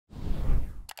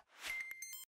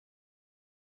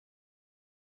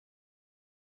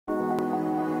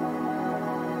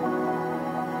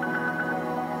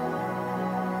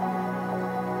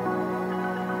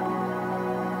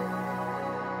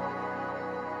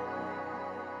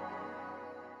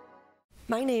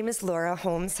My name is Laura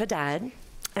Holmes Haddad,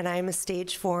 and I am a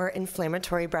stage 4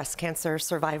 inflammatory breast cancer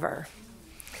survivor.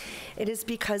 It is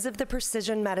because of the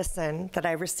precision medicine that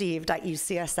I received at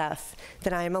UCSF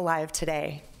that I am alive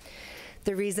today.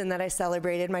 The reason that I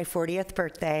celebrated my 40th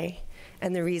birthday,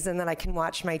 and the reason that I can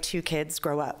watch my 2 kids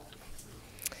grow up.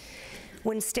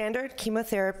 When standard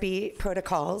chemotherapy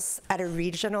protocols at a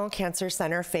regional cancer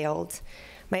center failed,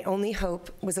 my only hope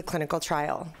was a clinical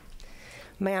trial.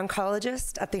 My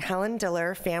oncologist at the Helen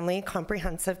Diller Family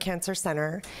Comprehensive Cancer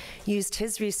Center used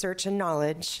his research and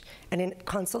knowledge, and in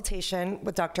consultation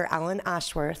with Dr. Alan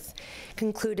Ashworth,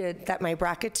 concluded that my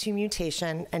BRCA2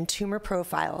 mutation and tumor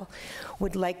profile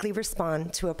would likely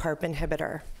respond to a PARP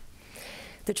inhibitor.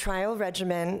 The trial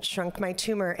regimen shrunk my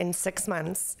tumor in 6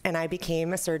 months, and I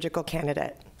became a surgical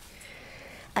candidate.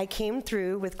 I came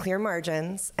through with clear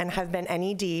margins and have been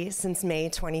NED since May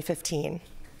 2015.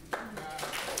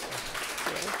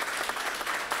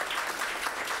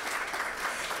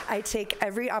 I take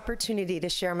every opportunity to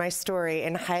share my story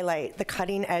and highlight the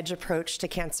cutting-edge approach to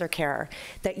cancer care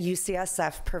that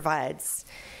UCSF provides.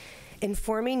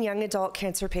 Informing young adult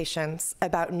cancer patients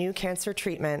about new cancer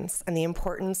treatments and the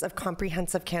importance of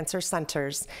comprehensive cancer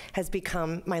centers has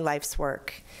become my life's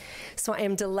work. So I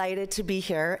am delighted to be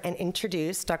here and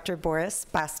introduce Dr. Boris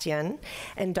Bastian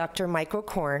and Dr. Michael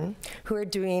Korn, who are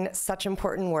doing such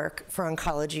important work for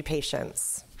oncology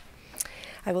patients.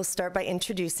 I will start by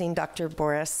introducing Dr.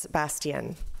 Boris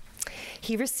Bastian.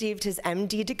 He received his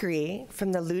MD degree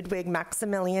from the Ludwig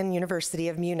Maximilian University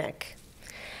of Munich.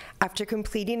 After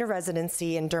completing a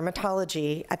residency in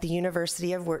dermatology at the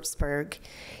University of Würzburg,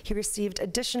 he received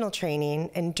additional training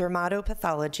in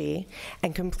dermatopathology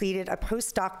and completed a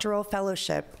postdoctoral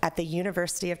fellowship at the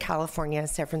University of California,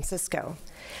 San Francisco,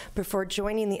 before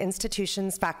joining the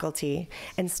institution's faculty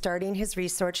and starting his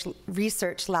research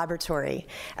laboratory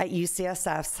at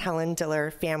UCSF's Helen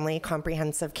Diller Family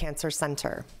Comprehensive Cancer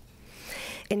Center.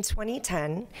 In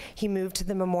 2010, he moved to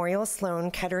the Memorial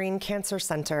Sloan Kettering Cancer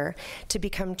Center to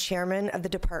become chairman of the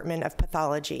Department of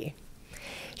Pathology.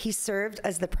 He served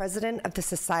as the president of the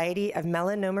Society of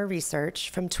Melanoma Research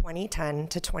from 2010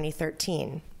 to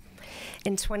 2013.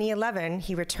 In 2011,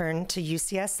 he returned to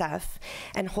UCSF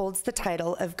and holds the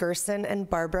title of Gerson and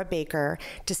Barbara Baker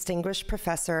Distinguished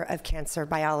Professor of Cancer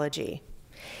Biology.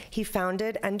 He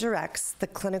founded and directs the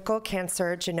Clinical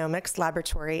Cancer Genomics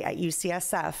Laboratory at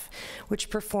UCSF,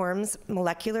 which performs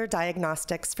molecular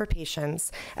diagnostics for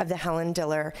patients of the Helen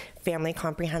Diller Family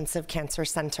Comprehensive Cancer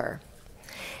Center.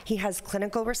 He has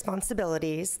clinical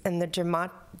responsibilities in the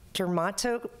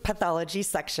dermatopathology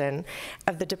section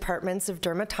of the Departments of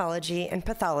Dermatology and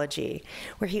Pathology,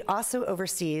 where he also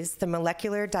oversees the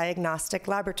molecular diagnostic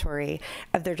laboratory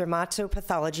of the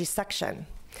dermatopathology section.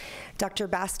 Dr.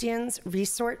 Bastian's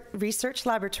research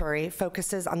laboratory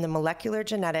focuses on the molecular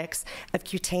genetics of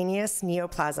cutaneous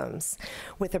neoplasms,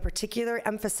 with a particular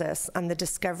emphasis on the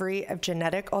discovery of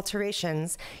genetic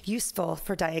alterations useful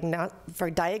for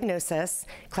diagnosis,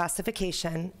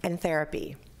 classification, and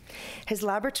therapy. His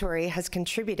laboratory has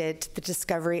contributed to the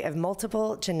discovery of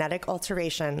multiple genetic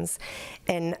alterations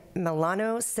in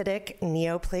melanocytic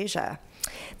neoplasia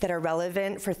that are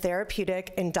relevant for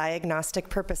therapeutic and diagnostic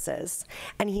purposes,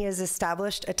 and he has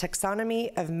established a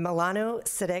taxonomy of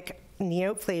melanocytic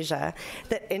neoplasia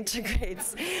that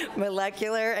integrates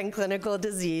molecular and clinical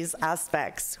disease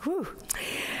aspects. Whew.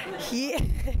 He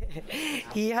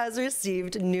has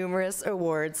received numerous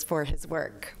awards for his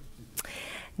work.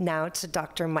 Now to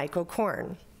Dr. Michael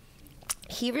Korn.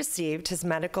 He received his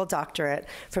medical doctorate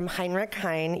from Heinrich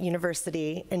Heine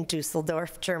University in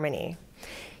Dusseldorf, Germany.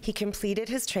 He completed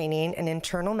his training in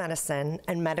internal medicine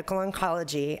and medical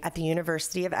oncology at the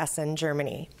University of Essen,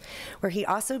 Germany, where he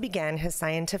also began his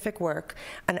scientific work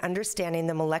on understanding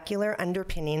the molecular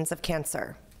underpinnings of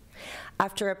cancer.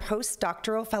 After a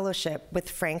postdoctoral fellowship with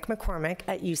Frank McCormick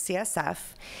at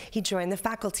UCSF, he joined the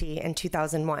faculty in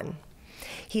 2001.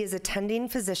 He is attending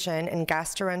physician in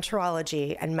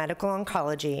gastroenterology and medical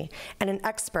oncology and an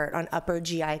expert on upper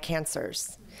GI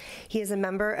cancers. He is a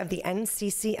member of the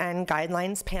NCCN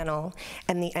Guidelines Panel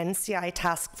and the NCI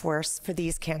Task Force for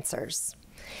these cancers.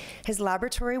 His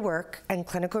laboratory work and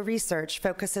clinical research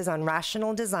focuses on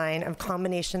rational design of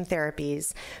combination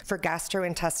therapies for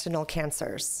gastrointestinal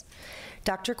cancers.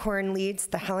 Dr. Korn leads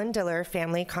the Helen Diller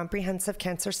Family Comprehensive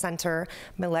Cancer Center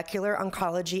Molecular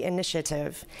Oncology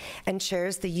Initiative and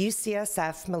chairs the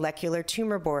UCSF Molecular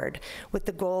Tumor Board with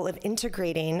the goal of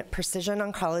integrating precision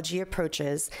oncology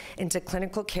approaches into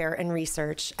clinical care and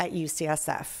research at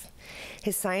UCSF.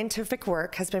 His scientific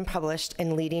work has been published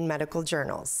in leading medical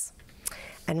journals.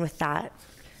 And with that,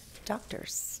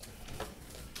 doctors.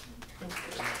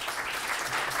 Thank you.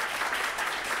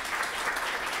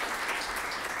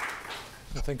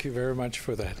 Well, thank you very much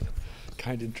for that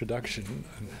kind introduction.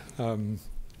 And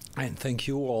thank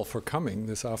you all for coming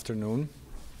this afternoon.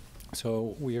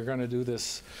 So we are going to do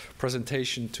this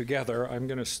presentation together. I'm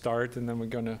going to start, and then we're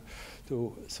going to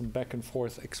do some back and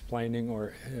forth explaining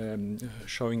or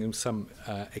showing them some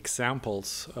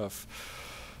examples of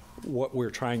what we're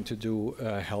trying to do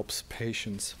helps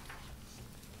patients.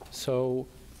 So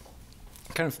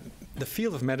kind of the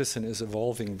field of medicine is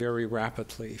evolving very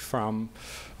rapidly from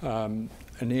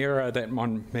an era that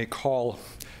one may call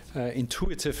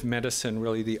intuitive medicine,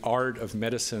 really the art of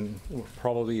medicine,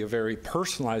 probably a very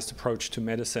personalized approach to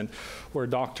medicine, where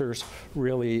doctors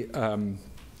really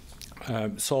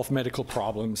solve medical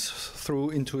problems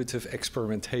through intuitive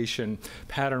experimentation,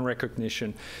 pattern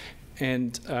recognition,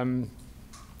 and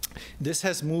this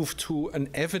has moved to an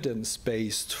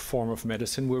evidence-based form of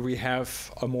medicine where we have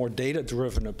a more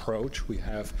data-driven approach. We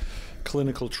have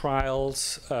clinical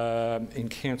trials in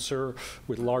cancer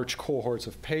with large cohorts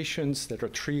of patients that are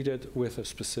treated with a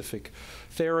specific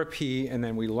therapy, and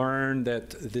then we learn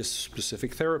that this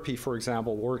specific therapy, for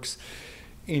example, works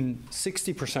in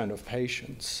 60% of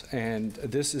patients, and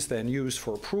this is then used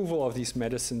for approval of these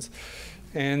medicines.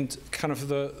 And kind of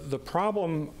the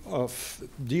problem of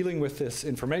dealing with this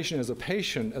information as a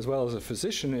patient as well as a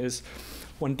physician is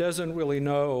one doesn't really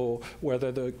know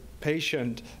whether the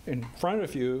patient in front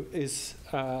of you is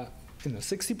in the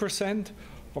 60%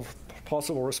 of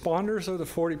possible responders or the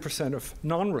 40% of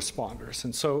non-responders.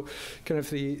 And so kind of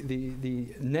the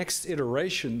next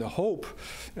iteration, the hope,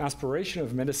 aspiration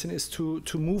of medicine is to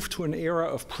move to an era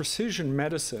of precision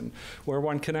medicine where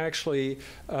one can actually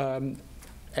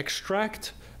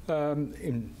extract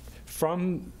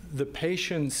from the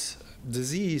patient's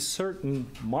disease certain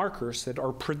markers that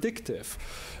are predictive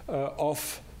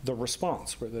of the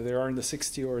response, whether they are in the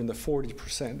 60 or in the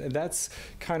 40%. And that's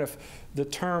kind of the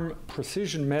term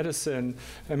precision medicine.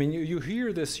 I mean, you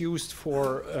hear this used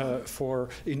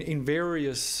in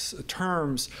various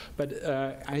terms, but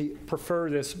I prefer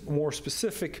this more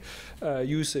specific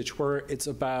usage where it's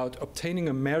about obtaining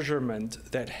a measurement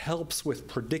that helps with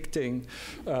predicting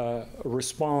a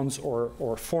response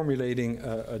or formulating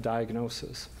a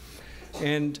diagnosis.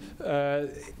 And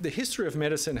the history of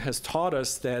medicine has taught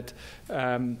us that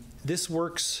this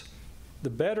works the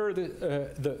better,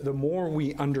 the more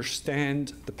we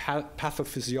understand the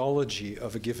pathophysiology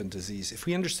of a given disease. If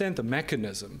we understand the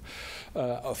mechanism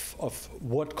of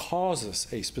what causes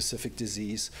a specific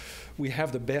disease, we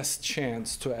have the best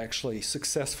chance to actually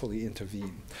successfully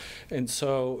intervene. And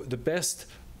so the best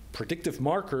predictive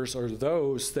markers are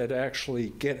those that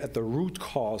actually get at the root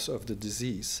cause of the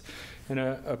disease. And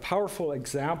a powerful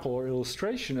example or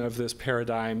illustration of this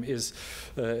paradigm is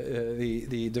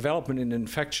the development in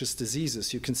infectious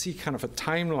diseases. You can see kind of a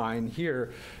timeline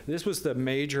here. This was the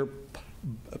major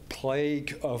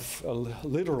plague of,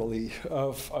 literally,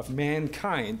 of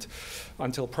mankind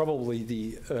until probably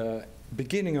the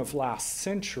beginning of last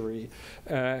century.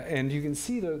 And you can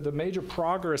see the major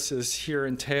progresses here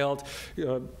entailed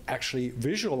actually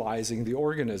visualizing the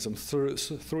organism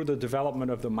through the development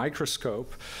of the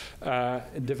microscope,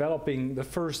 developing the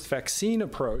first vaccine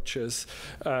approaches,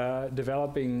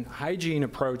 developing hygiene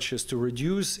approaches to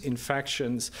reduce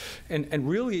infections, and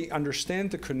really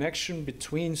understand the connection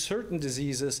between certain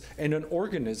diseases and an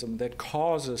organism that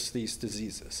causes these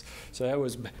diseases. So that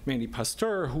was mainly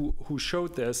Pasteur who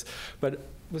showed this. But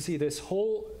we see this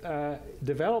whole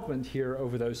development here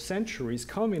over those centuries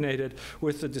culminated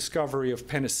with the discovery of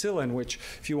penicillin, which,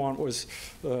 if you want, was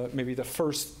maybe the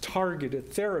first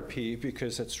targeted therapy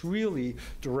because it's really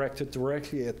directed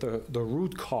directly at the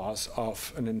root cause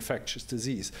of an infectious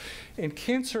disease. And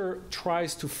cancer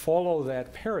tries to follow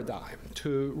that paradigm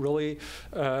to really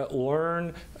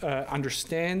learn,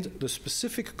 understand the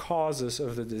specific causes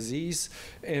of the disease,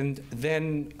 and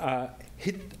then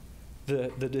hit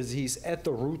the disease at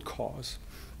the root cause.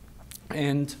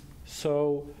 And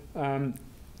so, and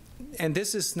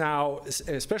this is now,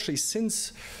 especially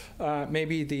since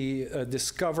maybe the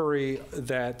discovery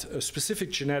that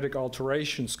specific genetic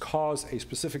alterations cause a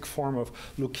specific form of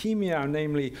leukemia,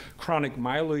 namely chronic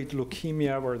myeloid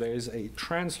leukemia, where there is a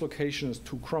translocation as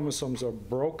two chromosomes are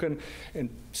broken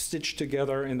and stitched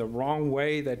together in the wrong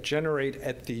way that generate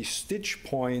at the stitch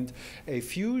point a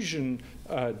fusion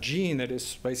gene that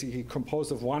is basically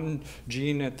composed of one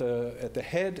gene at the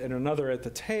head and another at the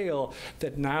tail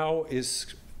that now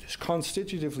is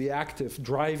constitutively active,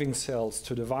 driving cells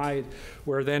to divide,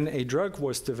 where then a drug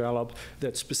was developed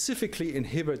that specifically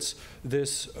inhibits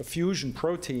this fusion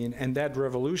protein, and that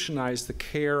revolutionized the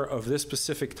care of this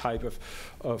specific type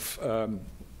of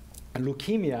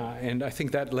leukemia, and I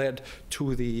think that led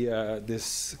to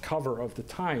this cover of the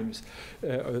Times,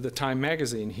 or the Time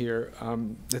magazine here,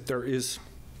 that there is.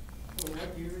 Well,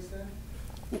 what year is that?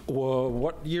 Well,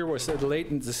 what year was it? Late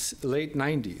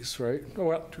 90s, right? Oh,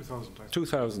 well, 2000.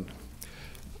 2000.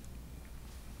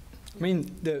 I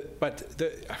mean,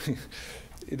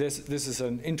 this is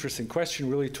an interesting question,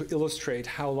 really, to illustrate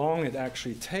how long it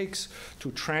actually takes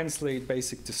to translate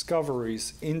basic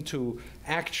discoveries into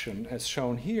action, as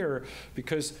shown here,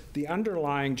 because the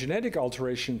underlying genetic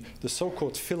alteration, the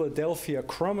so-called Philadelphia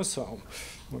chromosome,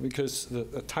 because the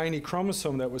tiny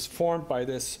chromosome that was formed by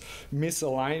this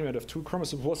misalignment of two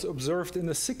chromosomes was observed in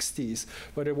the 60s,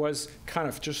 but it was kind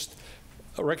of just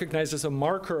recognized as a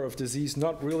marker of disease,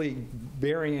 not really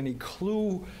bearing any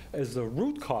clue as the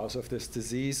root cause of this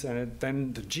disease. And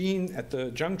then the gene at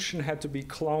the junction had to be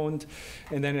cloned,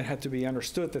 and then it had to be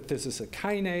understood that this is a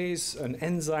kinase, an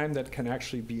enzyme that can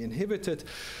actually be inhibited.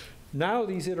 Now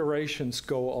these iterations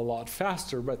go a lot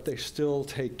faster, but they still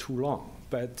take too long.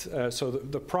 But so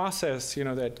the process,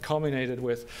 that culminated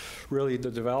with really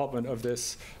the development of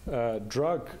this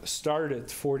drug started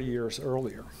 40 years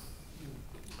earlier.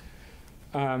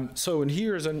 So and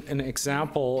here's an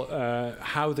example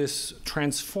how this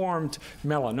transformed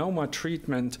melanoma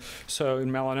treatment. So in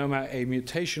melanoma, a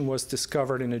mutation was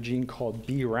discovered in a gene called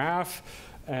BRAF,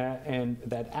 and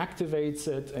that activates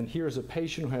it. And here's a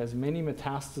patient who has many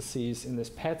metastases in this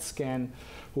PET scan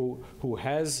who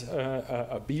has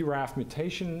a BRAF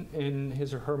mutation in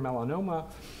his or her melanoma,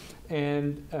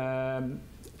 and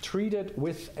treated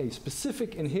with a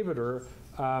specific inhibitor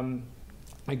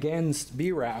against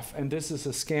BRAF, and this is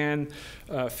a scan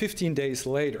 15 days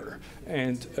later,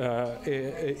 and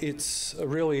it's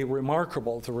really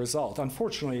remarkable, the result.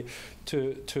 Unfortunately,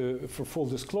 for full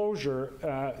disclosure,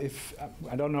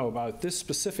 I don't know about this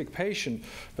specific patient,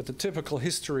 but the typical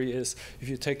history is if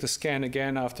you take the scan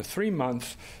again after 3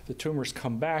 months, the tumors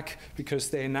come back because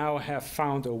they now have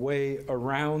found a way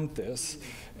around this.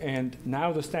 And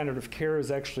now the standard of care is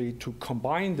actually to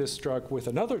combine this drug with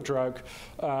another drug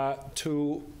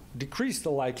to decrease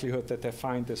the likelihood that they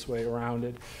find this way around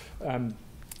it.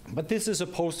 But this is a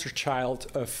poster child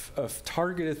of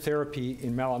targeted therapy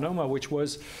in melanoma, which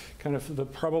was kind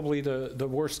of probably the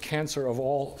worst cancer of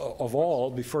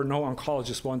all before no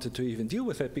oncologist wanted to even deal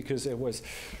with it because it was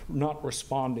not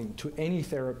responding to any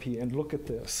therapy. And look at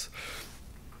this.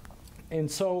 And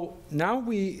so now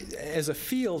we, as a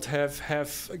field,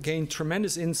 have gained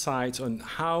tremendous insights on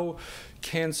how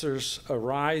cancers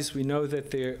arise. We know that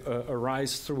they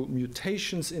arise through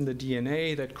mutations in the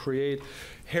DNA that create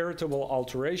heritable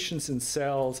alterations in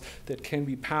cells that can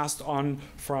be passed on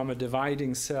from a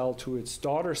dividing cell to its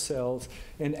daughter cells.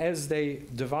 And as they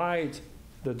divide,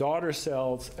 the daughter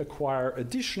cells acquire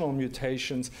additional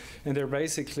mutations, and they're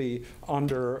basically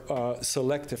under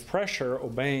selective pressure,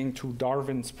 obeying to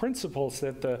Darwin's principles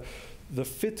that the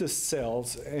fittest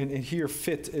cells, and here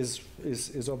fit is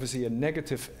obviously a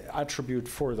negative attribute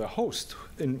for the host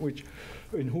in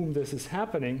whom this is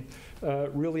happening,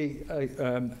 really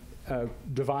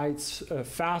divides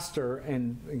faster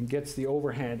and gets the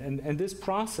overhand. And this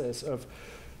process of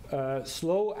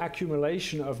slow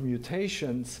accumulation of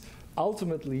mutations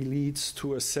ultimately leads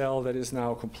to a cell that is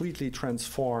now completely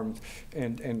transformed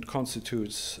and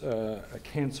constitutes a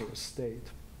cancerous state.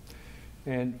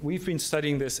 And we've been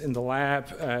studying this in the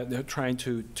lab, trying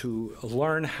to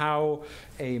learn how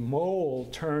a mole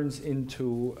turns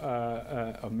into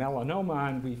a melanoma,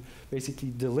 and we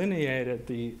basically delineated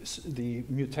the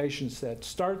mutations that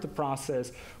start the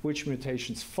process, which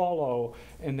mutations follow,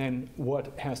 and then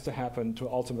what has to happen to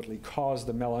ultimately cause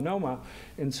the melanoma.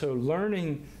 And so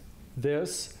learning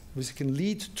this can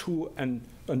lead to an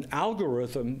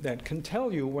algorithm that can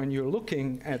tell you when you're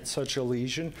looking at such a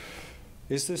lesion,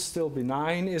 is this still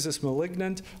benign? Is this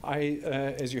malignant?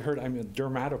 As you heard, I'm a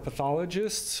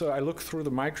dermatopathologist, so I look through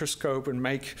the microscope and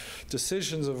make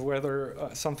decisions of whether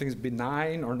something's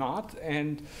benign or not.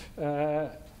 And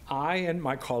I and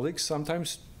my colleagues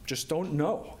sometimes just don't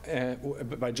know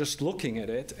by just looking at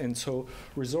it. And so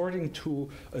resorting to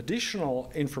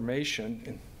additional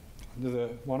information under the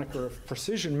moniker of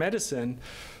precision medicine,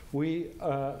 we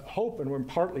hope, and we're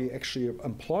partly actually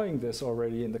employing this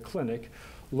already in the clinic,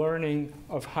 learning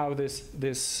of how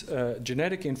this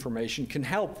genetic information can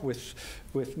help with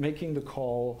making the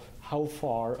call how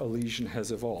far a lesion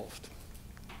has evolved.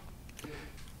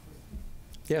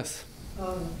 Yes?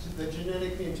 The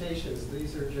genetic mutations,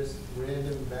 these are just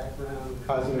random background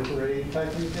cosmic ray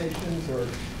type mutations, or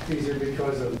these are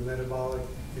because of metabolic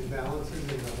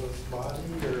imbalances in the host body,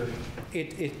 or?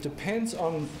 It depends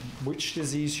on which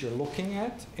disease you're looking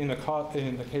at. In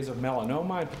the case of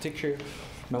melanoma in particular,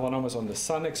 melanomas on the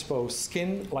sun-exposed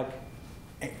skin, like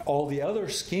all the other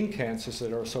skin cancers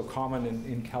that are so common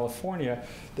in California,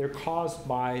 they're caused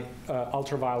by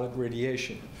ultraviolet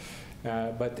radiation.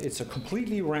 But it's a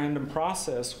completely random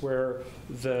process where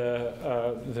the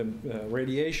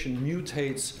radiation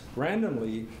mutates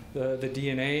randomly the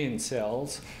DNA in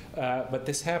cells. But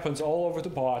this happens all over the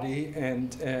body,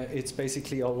 and it's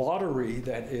basically a lottery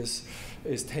that is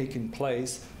taking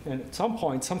place. And at some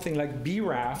point, something like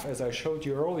BRAF, as I showed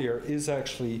you earlier, is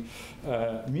actually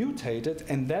mutated,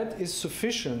 and that is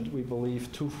sufficient, we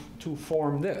believe, to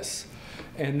form this.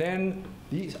 And then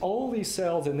all these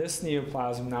cells in this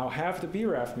neoplasm now have the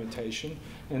BRAF mutation,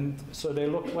 and so they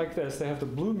look like this. They have the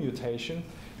blue mutation,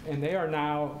 and they are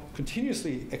now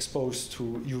continuously exposed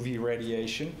to UV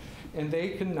radiation, and they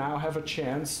can now have a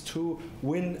chance to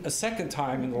win a second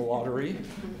time in the lottery.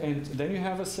 And then you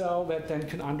have a cell that then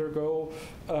can undergo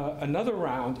another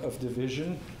round of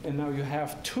division, and now you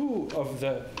have two of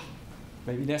the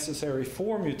maybe necessary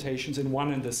 4 mutations in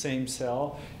one and the same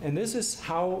cell. And this is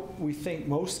how we think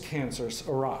most cancers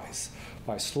arise,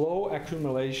 by slow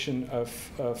accumulation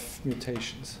of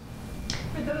mutations.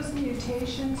 Are those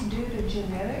mutations due to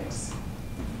genetics?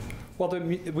 Well,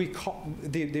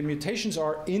 the mutations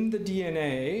are in the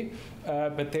DNA,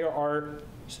 but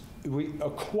we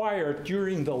acquired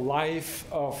during the life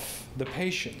of the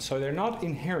patient, so they're not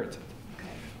inherited.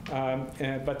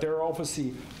 But there are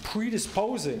obviously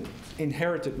predisposing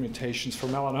inherited mutations for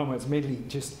melanoma. It's mainly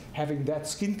just having that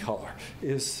skin color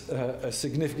is a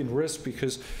significant risk,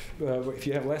 because if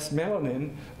you have less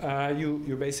melanin,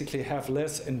 you basically have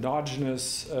less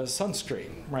endogenous sunscreen,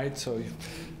 right? So,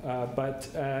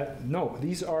 no,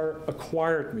 these are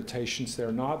acquired mutations.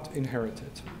 They're not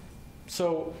inherited.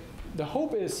 So the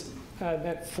hope is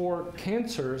that for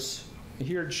cancers,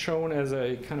 here it's shown as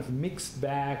a kind of mixed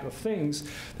bag of things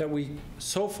that we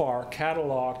so far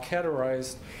cataloged,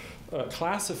 categorized,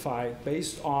 classified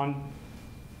based on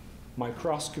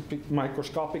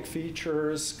microscopic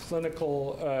features,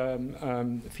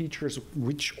 clinical features,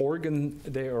 which organ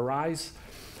they arise,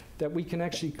 that we can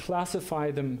actually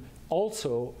classify them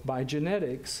also by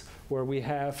genetics, where we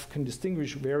can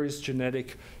distinguish various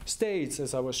genetic states.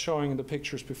 As I was showing in the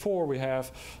pictures before, we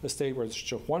have a state where it's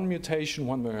just 1 mutation,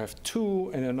 one where we have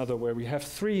 2, and another where we have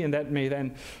 3, and that may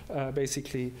then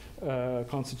basically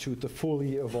constitute the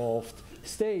fully evolved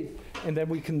state. And then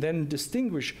we can then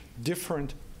distinguish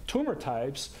different tumor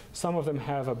types. Some of them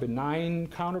have a benign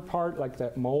counterpart, like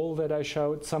that mole that I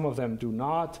showed. Some of them do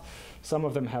not. Some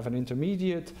of them have an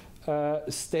intermediate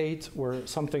state where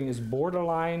something is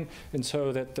borderline, and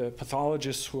so that the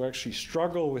pathologists who actually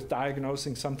struggle with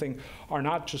diagnosing something are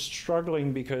not just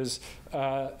struggling because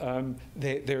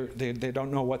they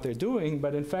don't know what they're doing,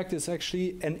 but in fact it's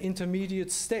actually an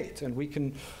intermediate state. And we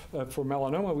can, for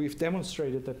melanoma, we've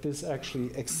demonstrated that this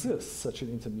actually exists, such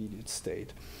an intermediate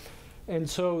state. And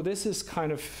so this is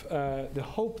kind of the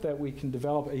hope, that we can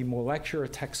develop a molecular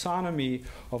taxonomy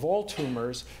of all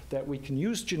tumors, that we can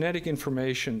use genetic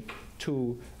information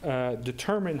to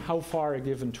determine how far a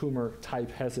given tumor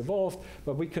type has evolved,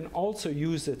 but we can also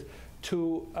use it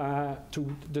to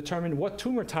determine what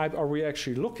tumor type are we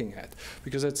actually looking at.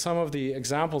 Because at some of the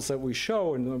examples that we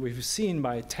show and that we've seen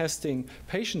by testing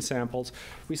patient samples,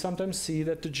 we sometimes see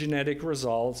that the genetic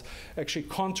results actually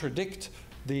contradict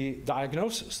the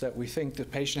diagnosis, that we think the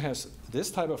patient has this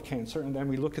type of cancer, and then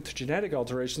we look at the genetic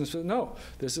alterations and say, no,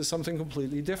 this is something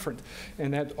completely different.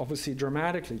 And that obviously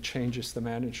dramatically changes the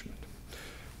management.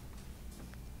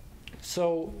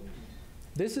 So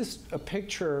this is a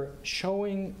picture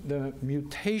showing the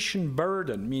mutation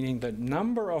burden, meaning the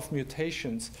number of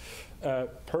mutations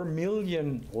per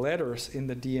million letters in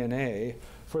the DNA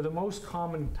for the most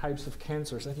common types of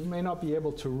cancers. And you may not be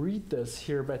able to read this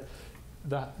here, but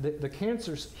the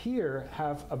cancers here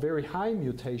have a very high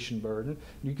mutation burden.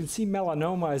 You can see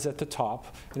melanoma is at the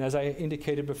top, and as I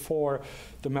indicated before,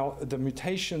 the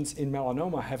mutations in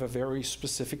melanoma have a very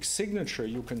specific signature.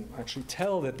 You can actually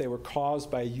tell that they were caused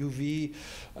by UV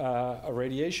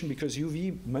radiation, because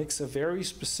UV makes a very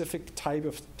specific type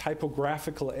of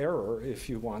typographical error, if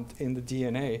you want, in the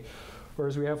DNA.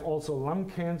 Whereas we have also lung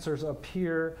cancers up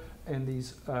here, and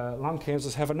these lung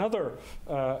cancers have another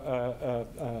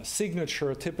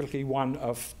signature, typically one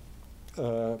of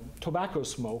tobacco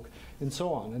smoke, and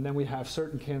so on. And then we have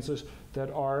certain cancers that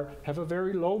have a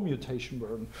very low mutation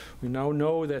burden. We now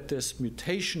know that this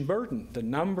mutation burden, the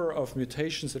number of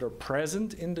mutations that are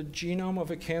present in the genome of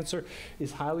a cancer,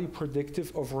 is highly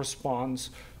predictive of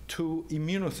response to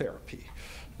immunotherapy.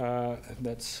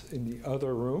 That's in the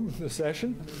other room, the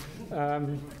session.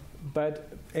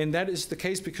 And that is the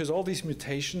case because all these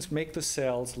mutations make the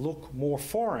cells look more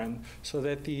foreign so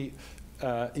that the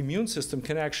immune system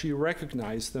can actually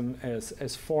recognize them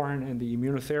as foreign, and the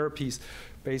immunotherapies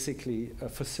basically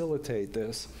facilitate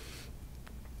this.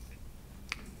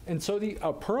 And so the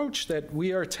approach that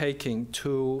we are taking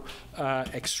to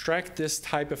extract this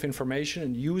type of information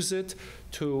and use it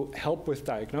to help with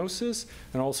diagnosis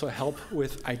and also help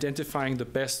with identifying the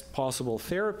best possible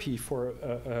therapy for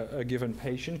a given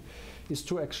patient is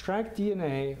to extract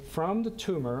DNA from the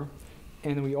tumor,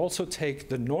 and we also take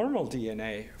the normal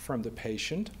DNA from the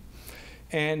patient,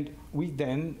 and we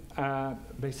then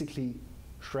basically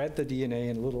shred the DNA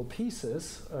in little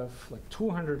pieces of like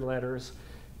 200 letters,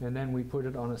 and then we put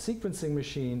it on a sequencing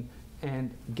machine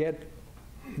and get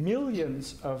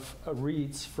millions of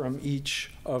reads from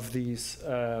each of these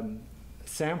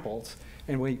samples.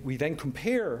 And we then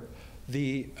compare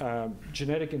the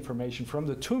genetic information from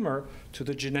the tumor to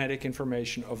the genetic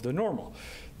information of the normal.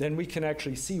 Then we can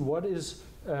actually see what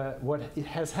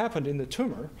has happened in the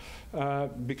tumor,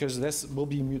 because this will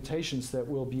be mutations that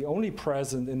will be only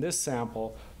present in this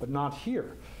sample, but not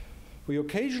here. We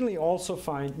occasionally also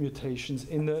find mutations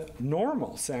in the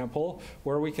normal sample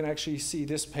where we can actually see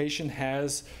this patient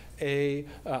has a,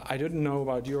 I didn't know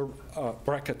about your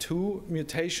BRCA2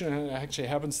 mutation, and it actually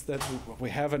happens that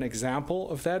we have an example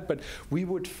of that, but we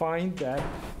would find that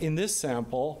in this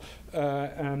sample,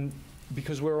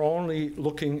 because we're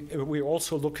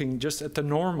also looking just at the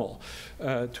normal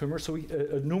tumor, so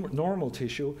normal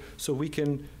tissue, so we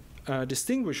can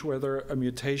distinguish whether a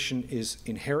mutation is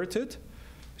inherited,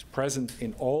 present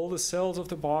in all the cells of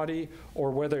the body,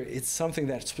 or whether it's something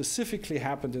that specifically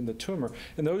happened in the tumor.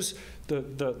 And those,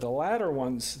 the latter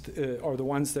ones are the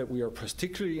ones that we are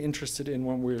particularly interested in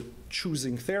when we're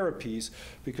choosing therapies,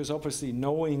 because obviously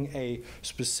knowing a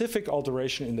specific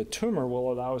alteration in the tumor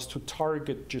will allow us to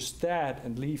target just that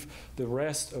and leave the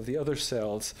rest of the other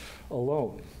cells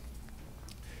alone.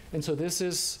 And so this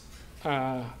is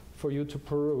for you to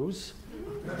peruse.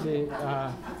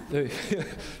 The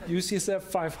UCSF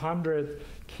 500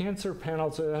 cancer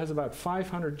panel, so it has about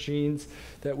 500 genes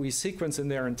that we sequence in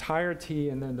their entirety,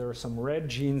 and then there are some red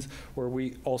genes where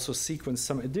we also sequence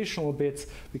some additional bits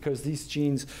because these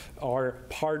genes are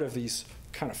part of these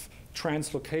kind of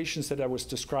translocations that I was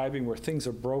describing, where things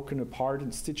are broken apart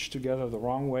and stitched together the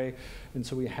wrong way, and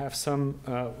so we have some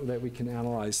that we can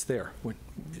analyze there. One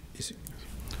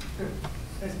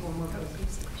more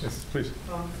question. Yes, please.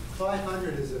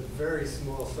 500 is a very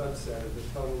small subset of the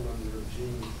total number of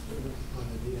genes on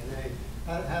the DNA.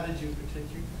 How did you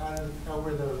how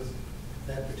were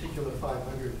that particular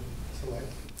 500 selected?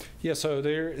 Yeah, so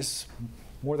there is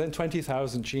more than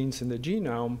 20,000 genes in the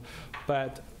genome,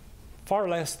 but far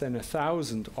less than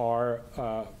 1,000 are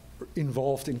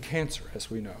involved in cancer,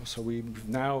 as we know. So we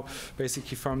now,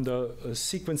 basically from the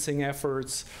sequencing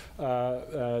efforts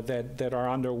that are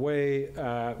underway,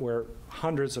 where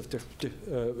hundreds of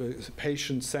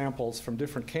patient samples from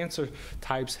different cancer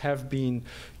types have been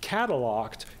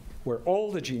cataloged, where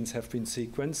all the genes have been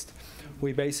sequenced,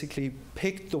 we basically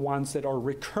picked the ones that are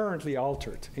recurrently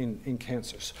altered in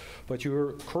cancers. But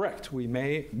you're correct, we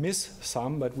may miss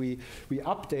some, but we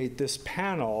update this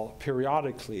panel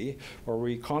periodically, or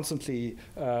we constantly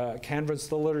canvass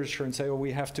the literature and say, oh,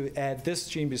 we have to add this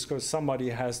gene because somebody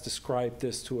has described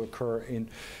this to occur in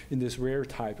this rare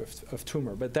type of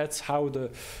tumor. But that's how the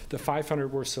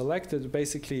 500 were selected.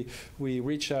 Basically, we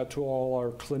reached out to all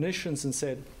our clinicians and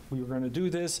said, we were going to do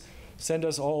this. Send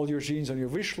us all your genes on your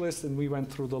wish list, and we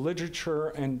went through the literature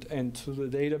and to the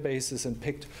databases and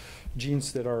picked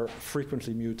genes that are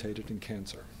frequently mutated in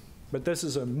cancer. But this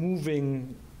is a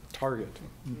moving target.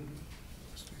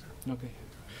 Mm-hmm. Okay.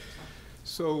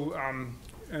 So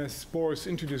as Boris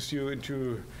introduced you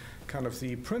into kind of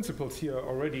the principles here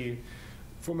already,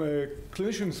 from a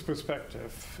clinician's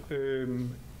perspective,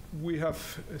 we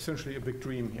have essentially a big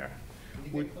dream here.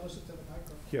 Can you get closer to the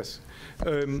microphone? Yes.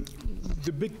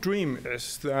 The big dream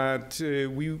is that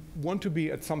we want to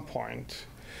be at some point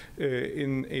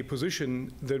in a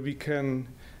position that we can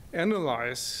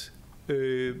analyze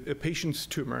a patient's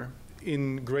tumor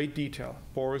in great detail.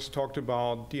 Boris talked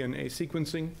about DNA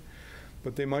sequencing,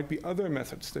 but there might be other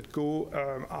methods that go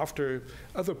after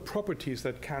other properties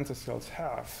that cancer cells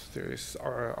have. There is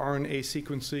our RNA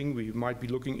sequencing. We might be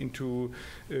looking into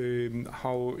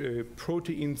how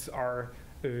proteins are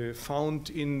found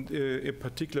in a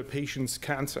particular patient's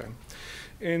cancer.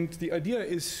 And the idea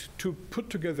is to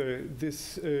put together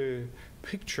this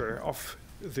picture of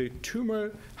the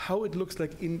tumor, how it looks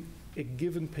like in a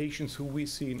given patient who we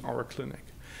see in our clinic.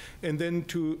 and then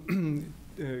to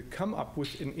come up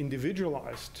with an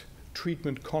individualized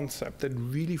treatment concept that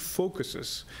really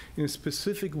focuses in a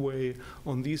specific way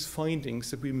on these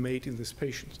findings that we made in this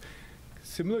patient.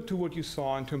 Similar to what you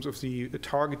saw in terms of the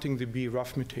targeting the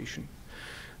BRAF mutation.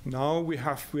 Now we're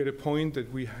at a point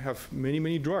that we have many,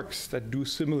 many drugs that do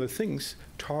similar things,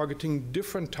 targeting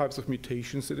different types of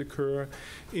mutations that occur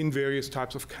in various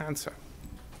types of cancer.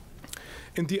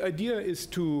 And the idea is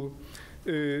to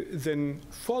then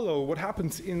follow what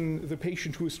happens in the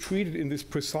patient who is treated in this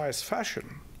precise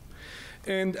fashion.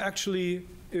 And actually,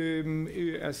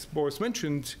 as Boris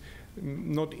mentioned,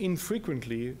 not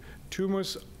infrequently,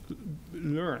 tumors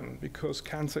learn, because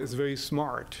cancer is very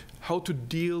smart, how to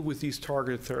deal with these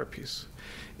targeted therapies.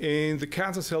 And the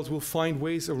cancer cells will find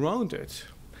ways around it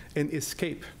and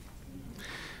escape.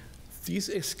 These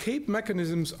escape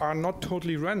mechanisms are not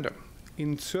totally random.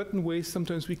 In certain ways,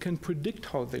 sometimes we can predict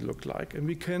how they look like, and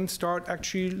we can start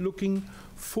actually looking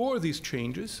for these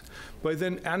changes by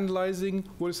then analyzing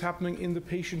what is happening in the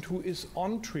patient who is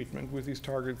on treatment with these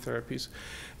targeted therapies,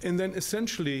 and then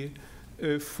essentially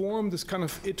form this kind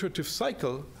of iterative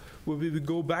cycle where we will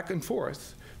go back and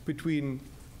forth between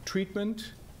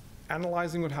treatment,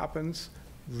 analyzing what happens,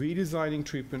 redesigning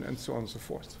treatment, and so on and so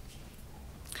forth.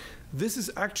 This is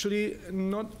actually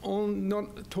not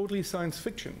totally science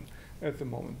fiction at the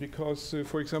moment, because,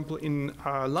 for example, in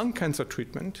lung cancer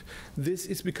treatment, this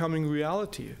is becoming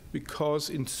reality, because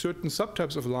in certain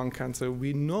subtypes of lung cancer,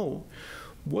 we know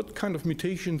what kind of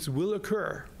mutations will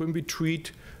occur when we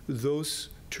treat those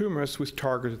tumors with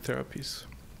targeted therapies.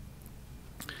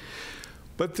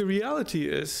 But the reality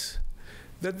is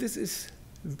that this is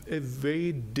a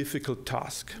very difficult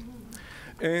task.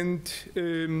 And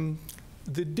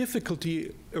the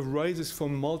difficulty arises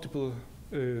from multiple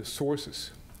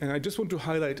sources. And I just want to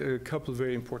highlight a couple of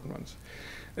very important ones.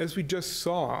 As we just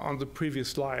saw on the previous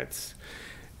slides,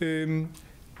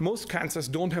 most cancers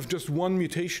don't have just one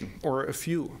mutation or a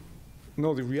few.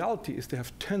 No, the reality is they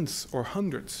have tens or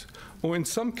hundreds. Or in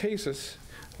some cases,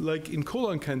 like in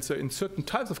colon cancer, in certain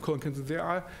types of colon cancer, there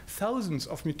are thousands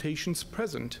of mutations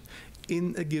present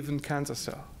in a given cancer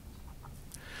cell.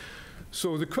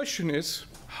 So the question is,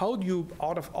 how do you,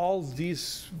 out of all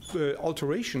these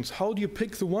alterations, how do you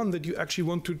pick the one that you actually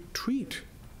want to treat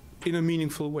in a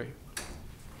meaningful way?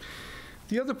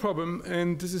 The other problem,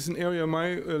 and this is an area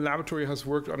my laboratory has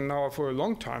worked on now for a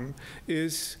long time,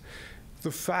 is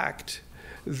the fact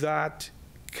that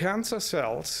cancer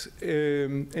cells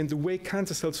and the way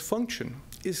cancer cells function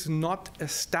is not a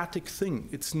static thing.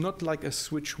 It's not like a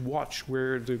switch watch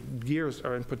where the gears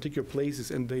are in particular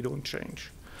places and they don't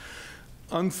change.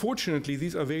 Unfortunately,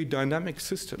 these are very dynamic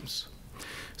systems.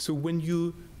 So when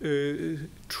you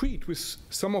treat with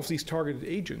some of these targeted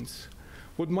agents,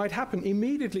 what might happen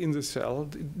immediately in the cell,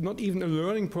 not even a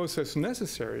learning process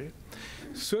necessary,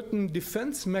 certain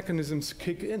defense mechanisms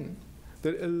kick in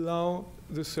that allow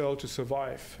the cell to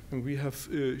survive. And we have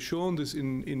shown this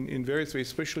in various ways,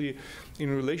 especially in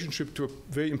relationship to a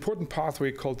very important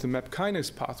pathway called the MAP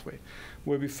kinase pathway,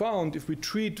 where we found if we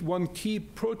treat one key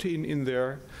protein in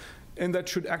there, and that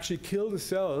should actually kill the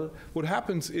cell, what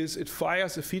happens is it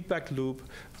fires a feedback loop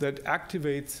that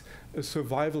activates a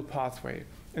survival pathway,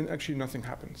 and actually nothing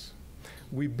happens.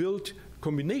 We built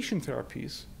combination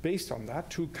therapies based on that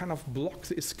to kind of block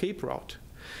the escape route.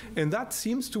 And that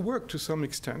seems to work to some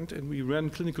extent, and we ran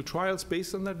clinical trials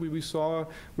based on that, where we saw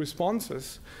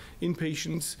responses in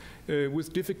patients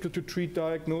with difficult-to-treat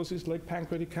diagnoses like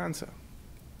pancreatic cancer.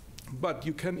 But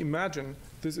you can imagine,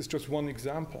 this is just one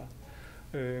example.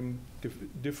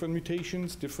 Different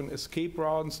mutations, different escape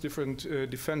routes, different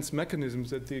defense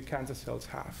mechanisms that the cancer cells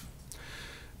have.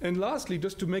 And lastly,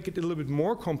 just to make it a little bit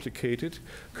more complicated,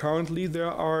 currently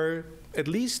there are at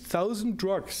least 1,000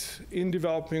 drugs in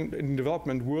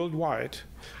development worldwide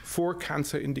for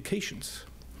cancer indications.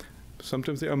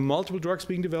 Sometimes there are multiple drugs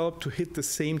being developed to hit the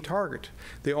same target.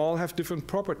 They all have different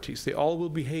properties. They all will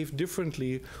behave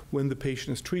differently when the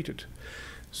patient is treated.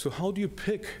 So how do you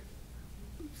pick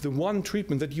the one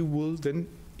treatment that you will then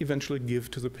eventually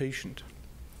give to the patient?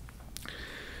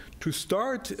 To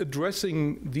start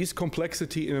addressing this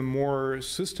complexity in a more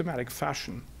systematic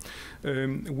fashion,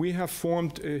 we have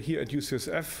formed here at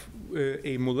UCSF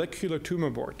a molecular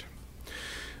tumor board,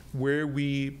 where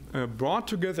we brought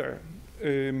together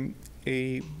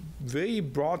a very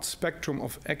broad spectrum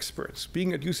of experts.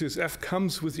 Being at UCSF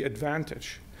comes with the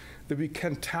advantage that we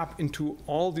can tap into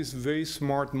all these very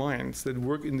smart minds that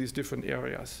work in these different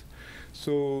areas.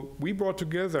 So we brought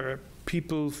together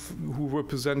people who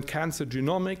represent cancer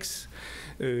genomics,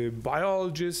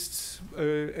 biologists,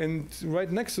 and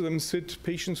right next to them sit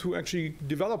patients who actually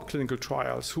develop clinical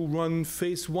trials, who run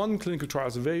phase 1 clinical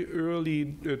trials, very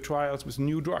early trials with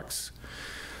new drugs.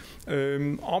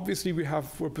 Obviously, we have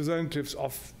representatives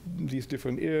of these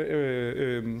different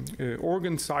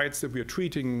organ sites that we are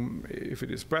treating, if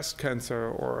it is breast cancer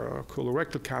or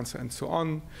colorectal cancer and so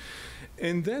on.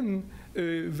 And then,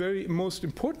 very most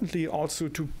importantly, also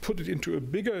to put it into a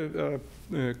bigger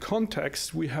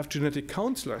context, we have genetic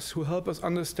counselors who help us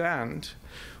understand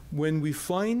when we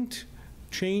find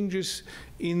changes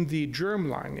in the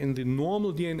germline, in the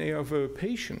normal DNA of a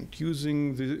patient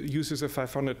using the UCSF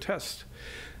 500 test.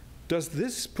 Does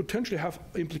this potentially have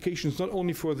implications not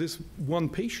only for this one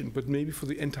patient, but maybe for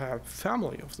the entire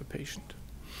family of the patient?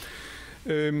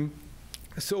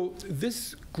 So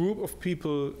this group of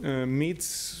people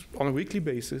meets on a weekly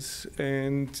basis,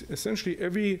 and essentially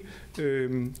every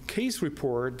case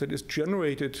report that is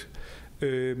generated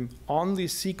on the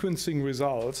sequencing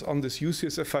results on this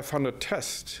UCSF 500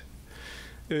 test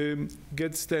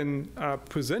gets then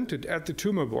presented at the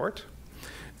tumor board,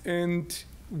 and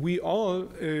we all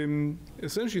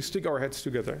essentially stick our heads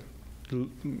together.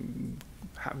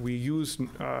 We use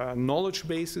knowledge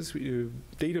bases,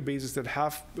 databases that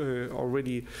have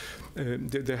already,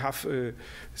 they have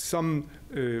some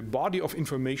body of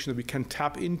information that we can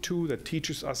tap into that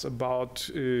teaches us about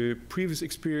previous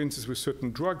experiences with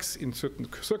certain drugs in certain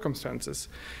circumstances.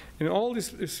 And all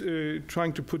this is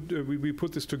trying to put, we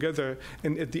put this together,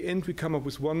 and at the end we come up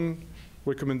with one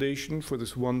recommendation for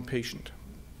this one patient.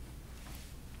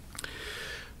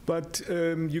 But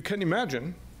you can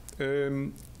imagine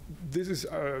this is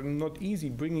not easy,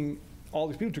 bringing all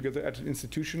these people together at an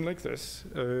institution like this.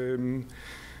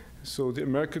 So the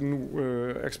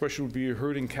American expression would be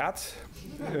herding cats.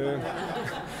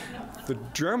 The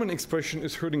German expression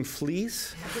is herding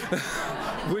fleas,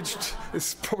 which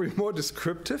is probably more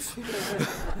descriptive.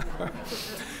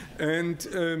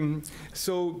 And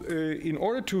so in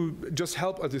order to just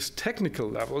help at this technical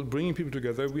level, bringing people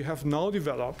together, we have now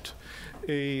developed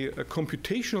a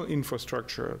computational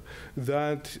infrastructure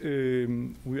that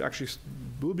we actually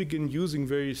will begin using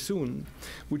very soon,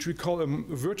 which we call a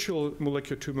virtual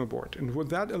molecular tumor board. And what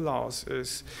that allows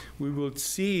is we will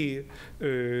see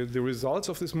the results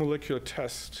of this molecular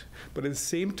test, but at the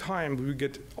same time we will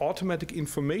get automatic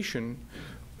information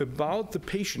about the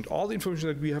patient. All the information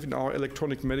that we have in our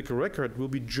electronic medical record will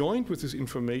be joined with this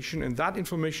information, and that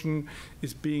information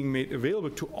is being made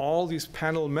available to all these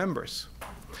panel members.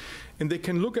 And they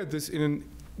can look at this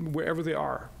wherever they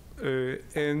are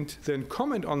and then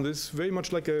comment on this very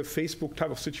much like a Facebook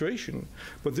type of situation.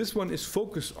 But this one is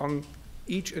focused on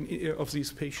each of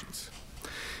these patients.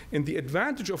 And the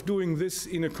advantage of doing this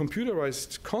in a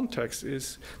computerized context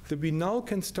is that we now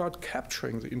can start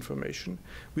capturing the information.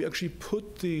 We actually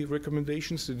put the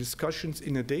recommendations, the discussions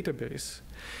in a database.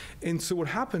 And so what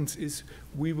happens is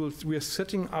we are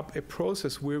setting up a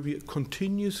process where we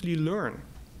continuously learn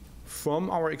from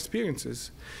our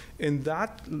experiences, and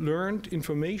that learned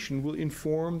information will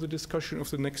inform the discussion of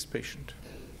the next patient.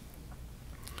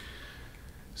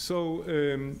 So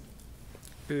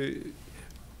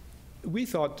we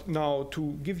thought now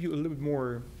to give you a little bit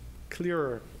more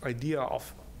clearer idea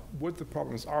of what the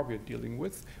problems are we're dealing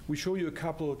with, we show you a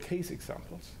couple of case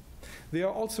examples. They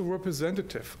are also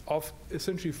representative of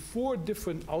essentially 4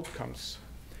 different outcomes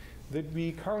that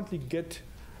we currently get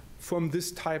from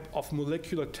this type of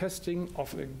molecular testing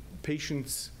of a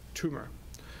patient's tumor.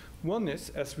 One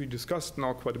is, as we discussed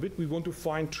now quite a bit, we want to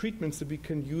find treatments that we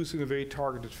can use in a very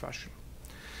targeted fashion.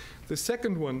 The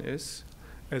second one is,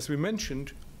 as we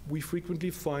mentioned, we frequently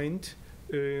find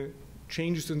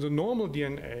changes in the normal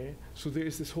DNA, so there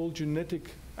is this whole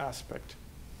genetic aspect.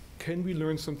 Can we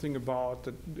learn something about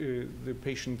the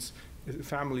patient's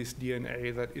family's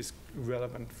DNA that is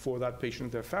relevant for that patient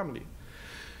and their family?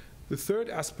 The third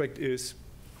aspect is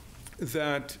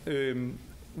that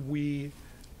we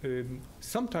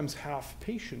sometimes have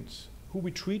patients who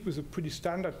we treat with a pretty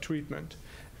standard treatment,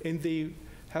 and they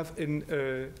have an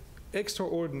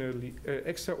extraordinary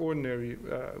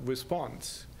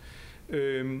response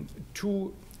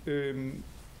to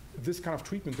this kind of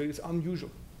treatment that is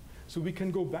unusual. So we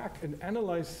can go back and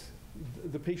analyze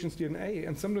the patient's DNA,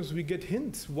 and sometimes we get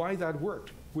hints why that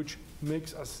worked, which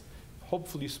makes us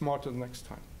hopefully smarter the next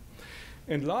time.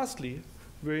 And lastly,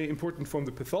 very important from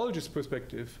the pathologist's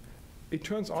perspective, it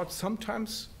turns out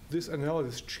sometimes this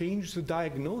analysis changes the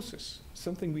diagnosis,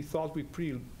 something we thought we'd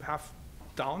pretty have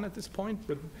down at this point,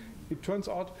 but it turns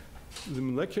out the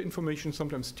molecular information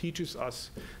sometimes teaches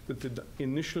us that the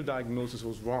initial diagnosis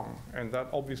was wrong, and that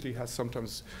obviously has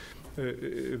sometimes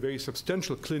very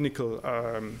substantial clinical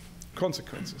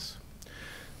consequences.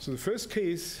 So the first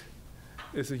case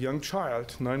is a young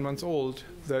child, 9 months old,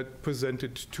 that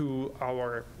presented to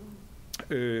our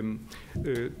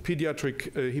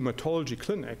pediatric hematology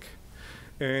clinic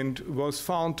and was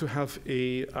found to have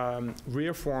a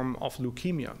rare form of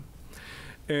leukemia.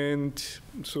 And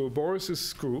so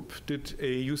Boris's group did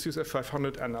a UCSF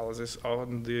 500 analysis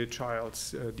on the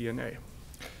child's DNA.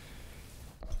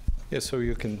 Yeah, so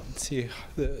you can see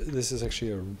this is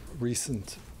actually a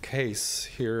recent case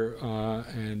here,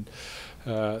 and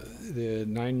the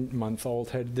 9-month-old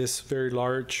had this very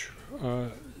large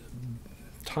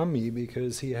tummy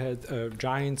because he had a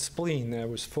giant spleen that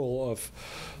was full of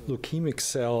leukemic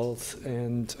cells,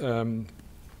 and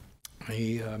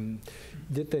he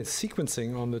did the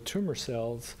sequencing on the tumor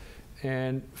cells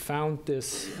and found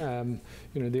this,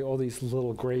 all these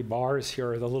little gray bars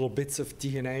here are the little bits of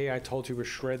DNA. I told you we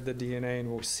shred the DNA and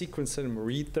we'll sequence it and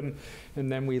read them,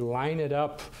 and then we line it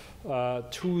up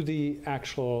to the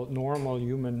actual normal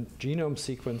human genome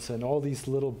sequence, and all these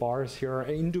little bars here are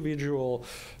individual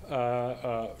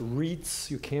reads.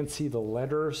 You can't see the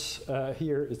letters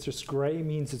here. It's just gray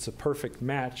means it's a perfect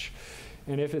match.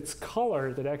 And if it's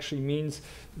colored, that actually means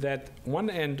that one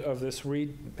end of this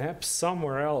read maps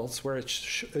somewhere else where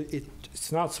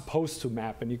it's not supposed to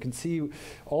map. And you can see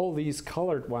all these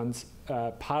colored ones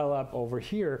pile up over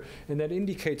here. And that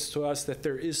indicates to us that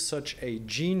there is such a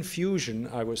gene fusion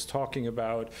I was talking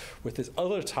about with this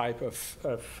other type of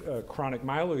chronic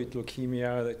myeloid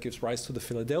leukemia that gives rise to the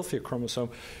Philadelphia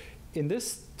chromosome. In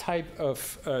this type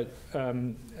of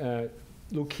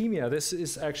leukemia, this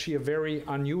is actually a very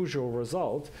unusual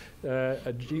result,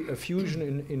 a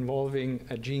fusion involving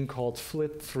a gene called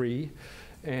FLT3,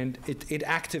 and it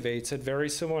activates it, very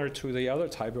similar to the other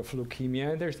type of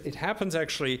leukemia. And it happens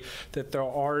actually that there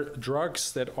are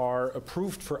drugs that are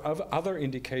approved for other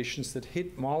indications that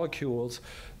hit molecules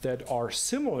that are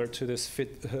similar to this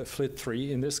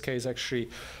FLT3, in this case actually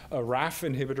a RAF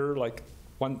inhibitor, like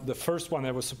the first one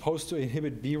that was supposed to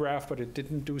inhibit BRAF, but it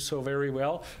didn't do so very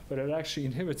well, but it actually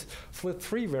inhibits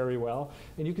FLT3 very well.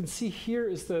 And you can see here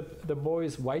is the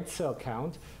boy's white cell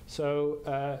count.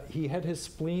 So he had his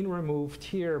spleen removed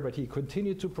here, but he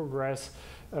continued to progress,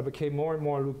 became more and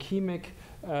more leukemic,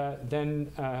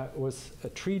 then was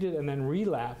treated and then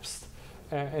relapsed.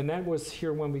 And that was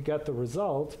here when we got the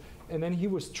result. And then he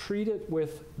was treated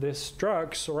with this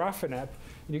drug, sorafenib.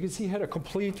 You can see he had a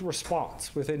complete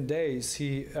response. Within days,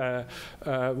 he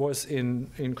was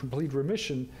in complete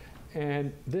remission.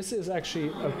 And this is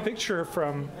actually a picture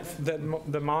from that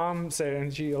the mom said,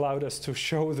 and she allowed us to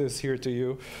show this here to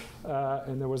you.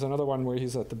 And there was another one where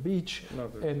he's at the beach.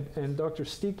 And Dr.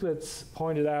 Stieglitz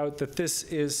pointed out that this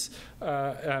is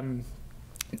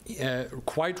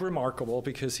quite remarkable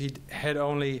because he had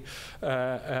only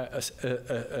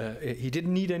he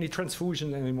didn't need any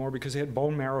transfusion anymore because he had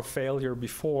bone marrow failure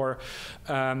before,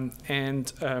 and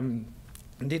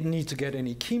didn't need to get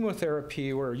any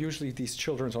chemotherapy, where usually these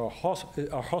children are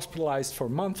hospitalized for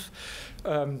months,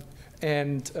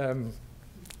 and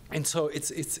so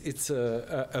it's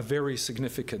a very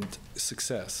significant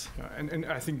success. Yeah, and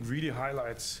I think really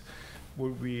highlights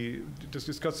what we just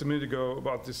discussed a minute ago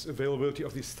about this availability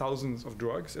of these thousands of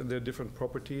drugs and their different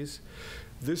properties.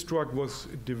 This drug was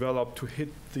developed to hit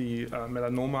the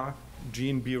melanoma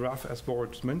gene BRAF, as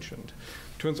Boris mentioned.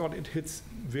 Turns out it hits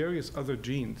various other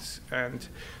genes. And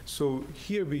so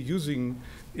here we're using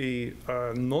a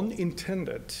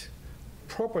non-intended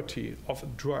property of a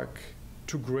drug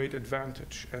to great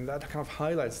advantage. And that kind of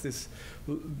highlights this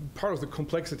part of the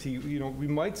complexity. We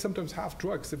might sometimes have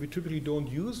drugs that we typically don't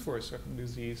use for a certain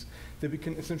disease that we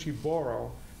can essentially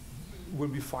borrow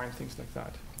when we find things like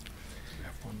that. We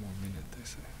have 1 more minute, they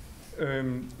say.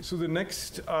 So the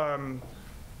next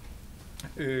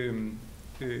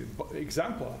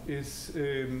example is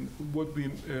what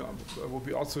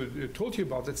we also told you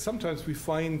about, that sometimes we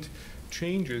find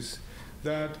changes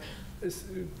that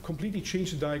completely change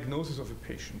the diagnosis of a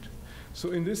patient.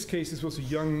 So in this case, this was a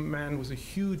young man with a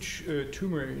huge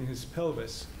tumor in his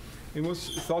pelvis. It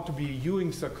was thought to be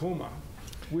Ewing sarcoma,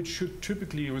 which should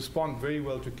typically respond very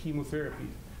well to chemotherapy.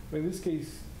 But in this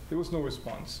case, there was no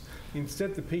response.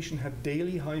 Instead, the patient had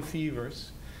daily high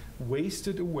fevers,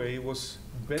 wasted away, was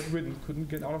bedridden, couldn't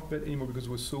get out of bed anymore because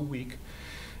it was so weak.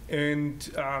 And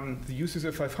the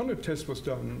UCSF 500 test was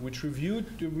done, which revealed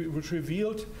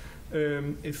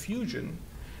a fusion,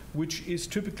 which is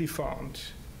typically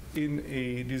found in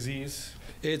a disease.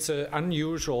 It's an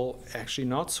unusual, actually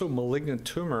not so malignant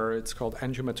tumor. It's called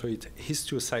angiomatoid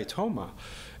histiocytoma.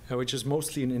 which is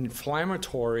mostly an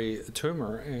inflammatory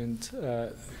tumor. And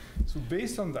so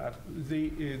based on that,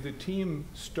 the team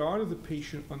started the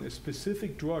patient on a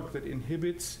specific drug that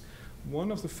inhibits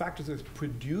one of the factors that's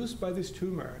produced by this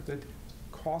tumor that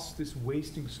causes this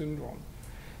wasting syndrome.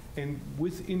 And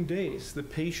within days, the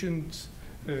patient's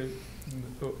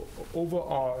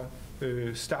overall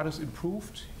status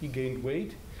improved. He gained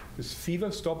weight. His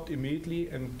fever stopped immediately,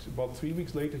 and about 3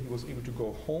 weeks later, he was able to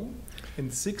go home.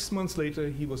 And 6 months later,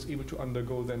 he was able to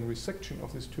undergo then resection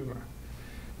of this tumor.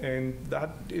 And that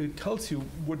tells you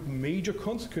what major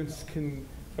consequences can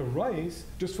arise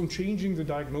just from changing the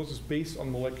diagnosis based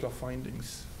on molecular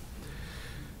findings.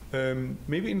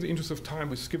 Maybe in the interest of time,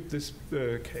 we skip this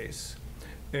case.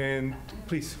 And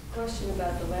please. Question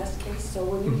about the last case. So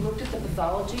when you looked at the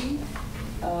pathology,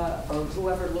 or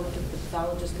whoever looked at the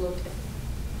pathologist looked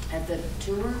at the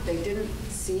tumor, they didn't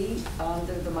see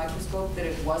under the microscope that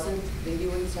it wasn't the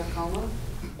Ewing sarcoma?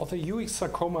 Well, the Ewing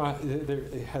sarcoma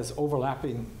it has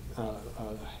overlapping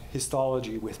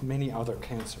histology with many other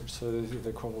cancers. So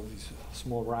they call these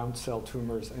small round cell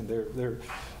tumors, and they're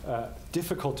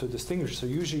difficult to distinguish. So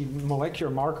usually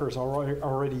molecular markers are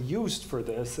already used for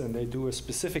this, and they do a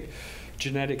specific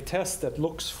genetic test that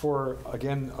looks for,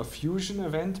 again, a fusion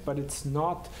event, but it's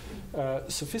not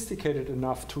sophisticated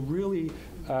enough to really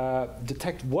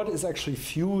detect what is actually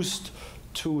fused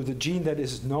to the gene that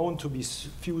is known to be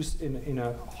fused in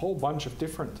a whole bunch of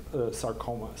different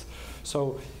sarcomas.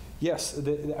 So yes,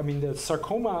 the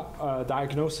sarcoma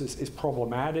diagnosis is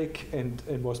problematic, and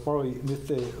was probably with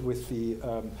the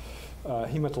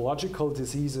hematological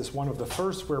diseases one of the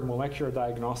first where molecular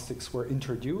diagnostics were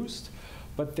introduced.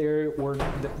 But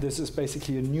this is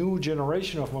basically a new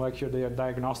generation of molecular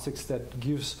diagnostics that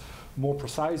gives more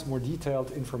precise, more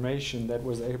detailed information that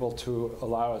was able to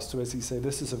allow us to, as you say,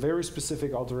 this is a very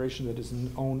specific alteration that is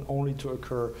known only to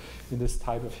occur in this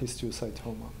type of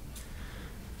histiocytoma.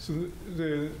 So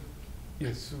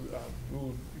yes,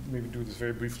 we'll maybe do this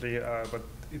very briefly, but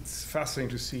it's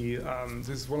fascinating to see. This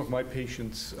is one of my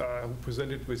patients who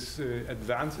presented with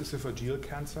advanced esophageal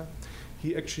cancer.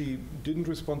 He actually didn't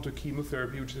respond to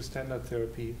chemotherapy, which is standard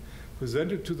therapy,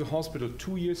 presented to the hospital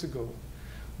 2 years ago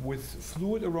with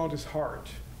fluid around his heart,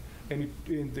 and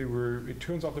it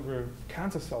turns out there were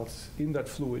cancer cells in that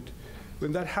fluid.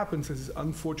 When that happens, this is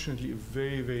unfortunately a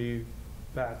very, very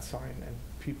bad sign, and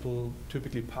people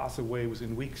typically pass away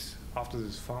within weeks after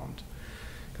this is found.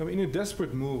 In a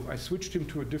desperate move, I switched him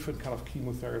to a different kind of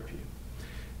chemotherapy.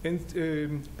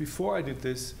 And before I did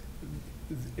this,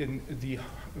 in the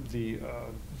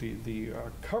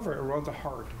cover around the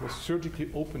heart was surgically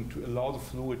opened to allow the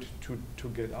fluid to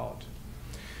get out.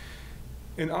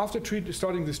 And after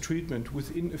starting this treatment,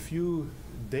 within a few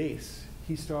days,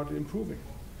 he started improving.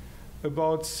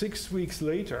 About 6 weeks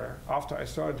later, after I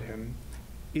started him,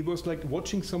 it was like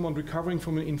watching someone recovering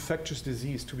from an infectious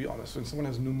disease, to be honest. When someone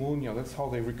has pneumonia, that's how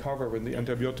they recover when the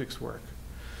antibiotics work.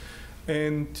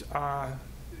 And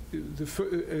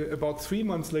about 3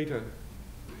 months later,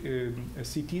 a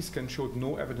CT scan showed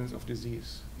no evidence of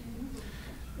disease.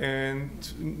 And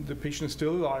the patient is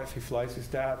still alive. He flies his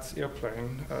dad's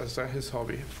airplane as his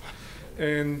hobby.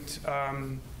 And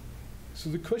so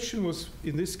the question was,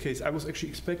 in this case, I was actually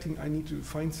expecting I need to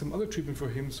find some other treatment for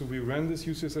him. So we ran this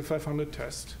UCSF 500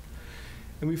 test.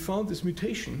 And we found this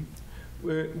mutation,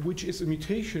 which is a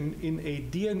mutation in a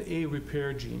DNA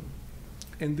repair gene.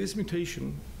 And this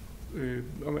mutation,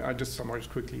 I just summarize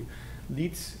quickly,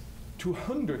 leads to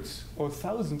hundreds or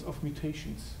thousands of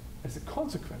mutations as a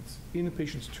consequence in a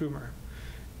patient's tumor.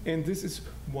 And this is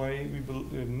why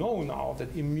we know now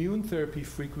that immune therapy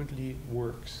frequently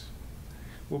works.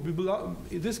 Well,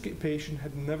 this patient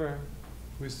had never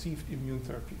received immune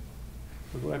therapy.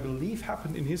 But what I believe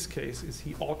happened in his case is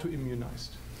he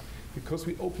auto-immunized. Because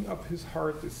we opened up his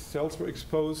heart, the cells were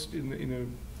exposed in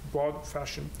a broad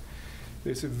fashion,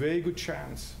 there's a very good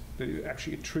chance that it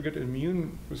actually triggered an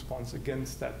immune response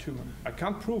against that tumor. I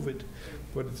can't prove it,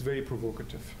 but it's very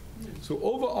provocative. So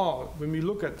overall, when we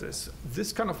look at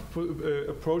this kind of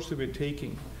approach that we're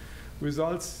taking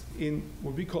results in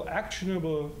what we call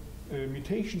actionable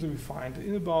mutations that we find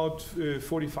in about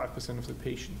 45% of the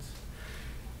patients.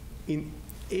 In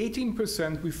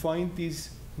 18%, we find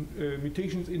these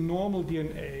mutations in normal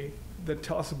DNA that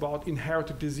tell us about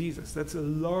inherited diseases. That's a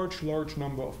large, large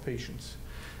number of patients.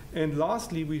 And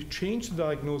lastly, we changed the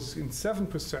diagnosis in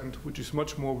 7%, which is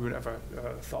much more than we ever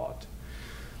thought.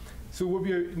 So what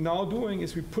we are now doing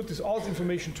is we put all this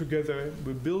information together.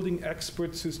 We're building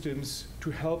expert systems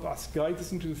to help us guide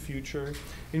us into the future.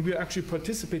 And we're actually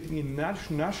participating in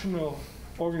national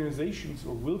organizations,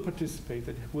 or will participate,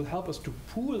 that will help us to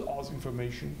pool all this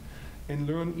information and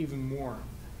learn even more.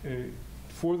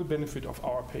 for the benefit of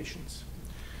our patients.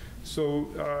 So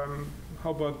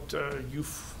how about you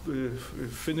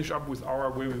finish up with our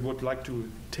where we would like to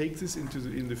take this into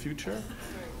in the future?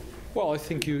 Well, I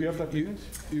think you have that minute?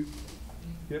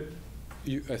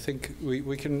 I think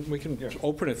we can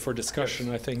open it for discussion.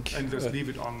 Yes. I think, and just leave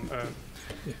it on.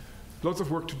 Lots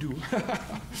of work to do,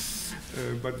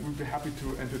 but we'd be happy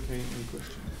to entertain any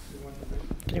questions.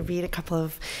 I'm going to read a couple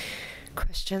of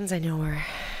questions. I know we're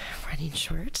running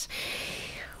short.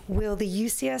 Will the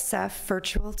UCSF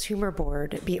Virtual Tumor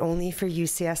Board be only for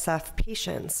UCSF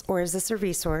patients, or is this a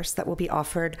resource that will be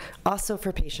offered also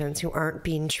for patients who aren't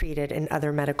being treated in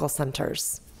other medical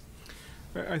centers?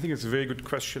 I think it's a very good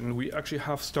question. We actually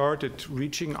have started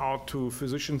reaching out to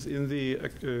physicians in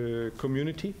the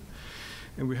community.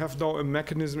 And we have now a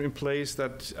mechanism in place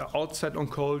that outside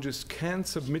oncologists can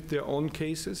submit their own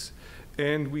cases,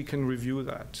 and we can review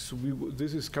that. So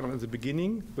this is kind of at the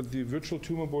beginning, but the Virtual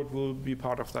Tumor Board will be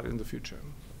part of that in the future.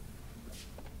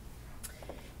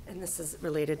 And this is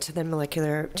related to the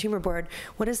Molecular Tumor Board.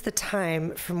 What is the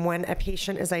time from when a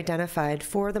patient is identified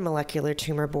for the Molecular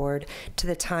Tumor Board to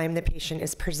the time the patient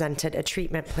is presented a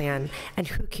treatment plan, and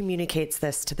who communicates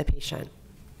this to the patient?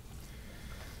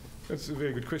 That's a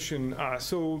very good question.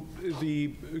 So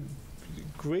the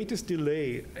greatest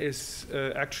delay is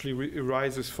actually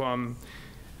arises from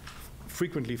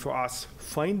frequently for us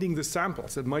finding the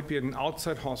samples that might be at an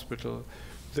outside hospital.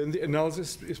 Then the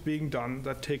analysis is being done.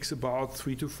 That takes about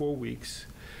 3 to 4 weeks.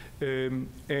 And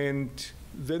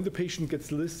then the patient gets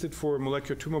listed for a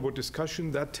molecular tumor board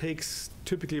discussion. That takes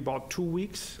typically about 2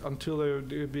 weeks until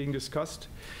they're being discussed.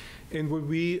 And what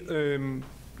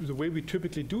the way we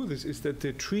typically do this is that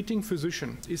the treating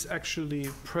physician is actually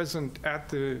present at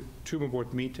the tumor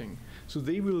board meeting. So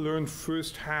they will learn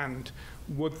firsthand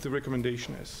what the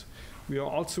recommendation is. We are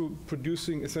also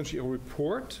producing essentially a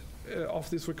report of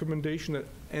this recommendation that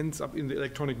ends up in the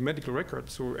electronic medical record.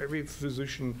 So every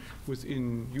physician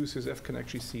within UCSF can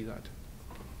actually see that.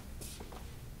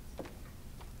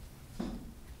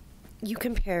 You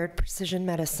compared precision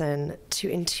medicine to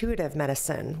intuitive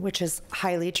medicine, which is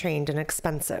highly trained and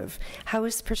expensive. How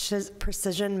is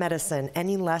precision medicine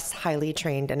any less highly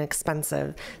trained and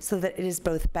expensive so that it is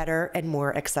both better and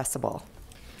more accessible?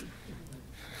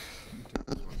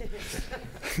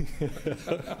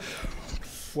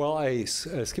 Well, I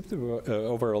skipped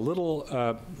over a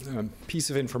little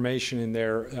piece of information in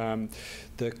there.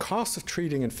 The cost of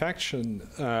treating infection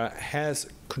has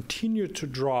continued to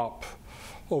drop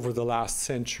over the last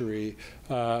century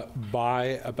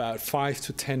by about 5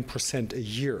 to 10% a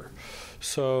year.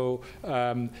 So,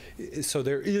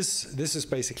 this is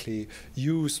basically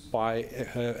used by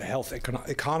health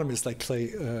economists like Clay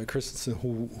Christensen,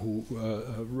 who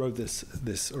wrote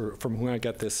this, or from whom I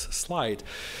got this slide,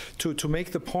 to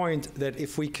make the point that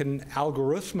if we can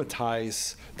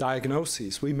algorithmatize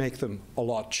diagnoses, we make them a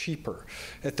lot cheaper.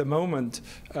 At the moment,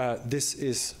 this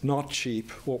is not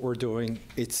cheap, what we're doing.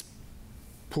 It's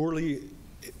poorly,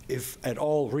 if at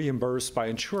all, reimbursed by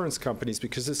insurance companies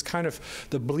because it's kind of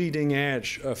the bleeding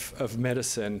edge of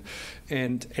medicine,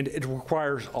 and it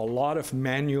requires a lot of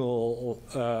manual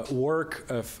work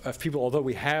of people. Although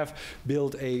we have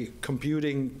built a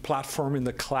computing platform in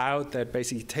the cloud that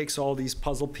basically takes all these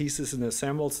puzzle pieces and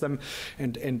assembles them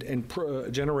and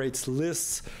generates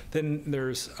lists. Then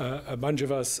there's a bunch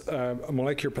of us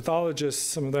molecular pathologists,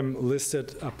 some of them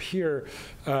listed up here,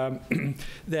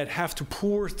 that have to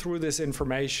pour through this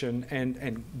information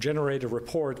and generate a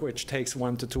report, which takes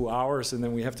 1 to 2 hours, and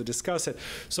then we have to discuss it.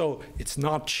 So it's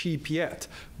not cheap yet,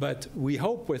 but we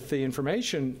hope with the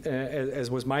information, as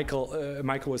was Michael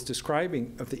was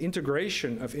describing, of the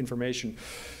integration of information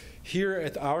here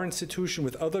at our institution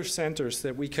with other centers,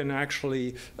 that we can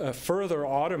actually further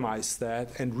automate that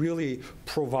and really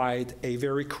provide a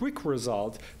very quick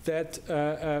result that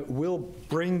will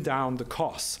bring down the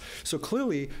costs. So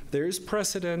clearly there is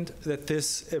precedent that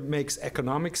this makes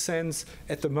economic sense.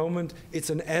 At the moment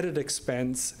it's an added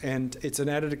expense, and it's an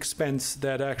added expense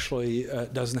that actually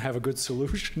doesn't have a good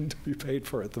solution to be paid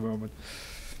for at the moment.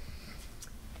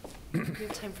 We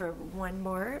have time for one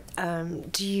more.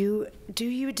 Do you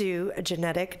do a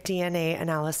genetic DNA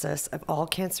analysis of all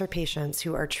cancer patients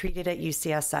who are treated at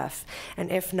UCSF? And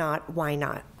if not, why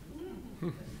not?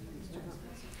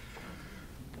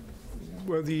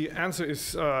 Well, the answer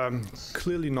is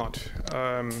clearly not.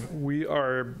 We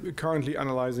are currently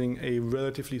analyzing a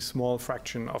relatively small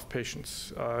fraction of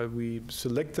patients. We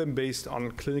select them based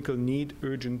on clinical need,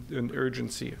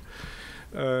 urgency.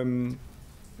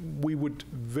 We would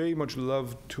very much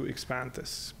love to expand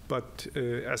this, but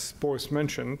as Boris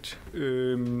mentioned,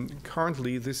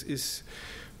 currently this is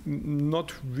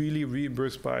not really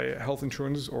reimbursed by health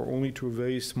insurance or only to a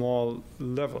very small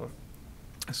level.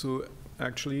 So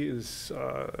actually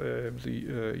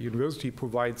the university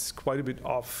provides quite a bit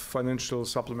of financial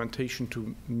supplementation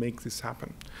to make this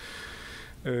happen.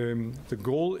 The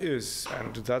goal is,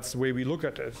 and that's the way we look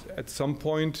at it, at some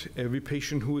point every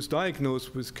patient who is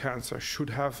diagnosed with cancer should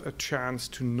have a chance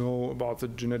to know about the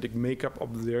genetic makeup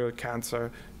of their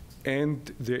cancer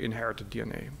and their inherited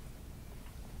DNA.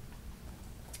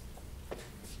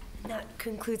 That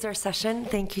concludes our session.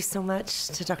 Thank you so much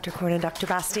to Dr. Korn and Dr.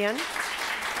 Bastian.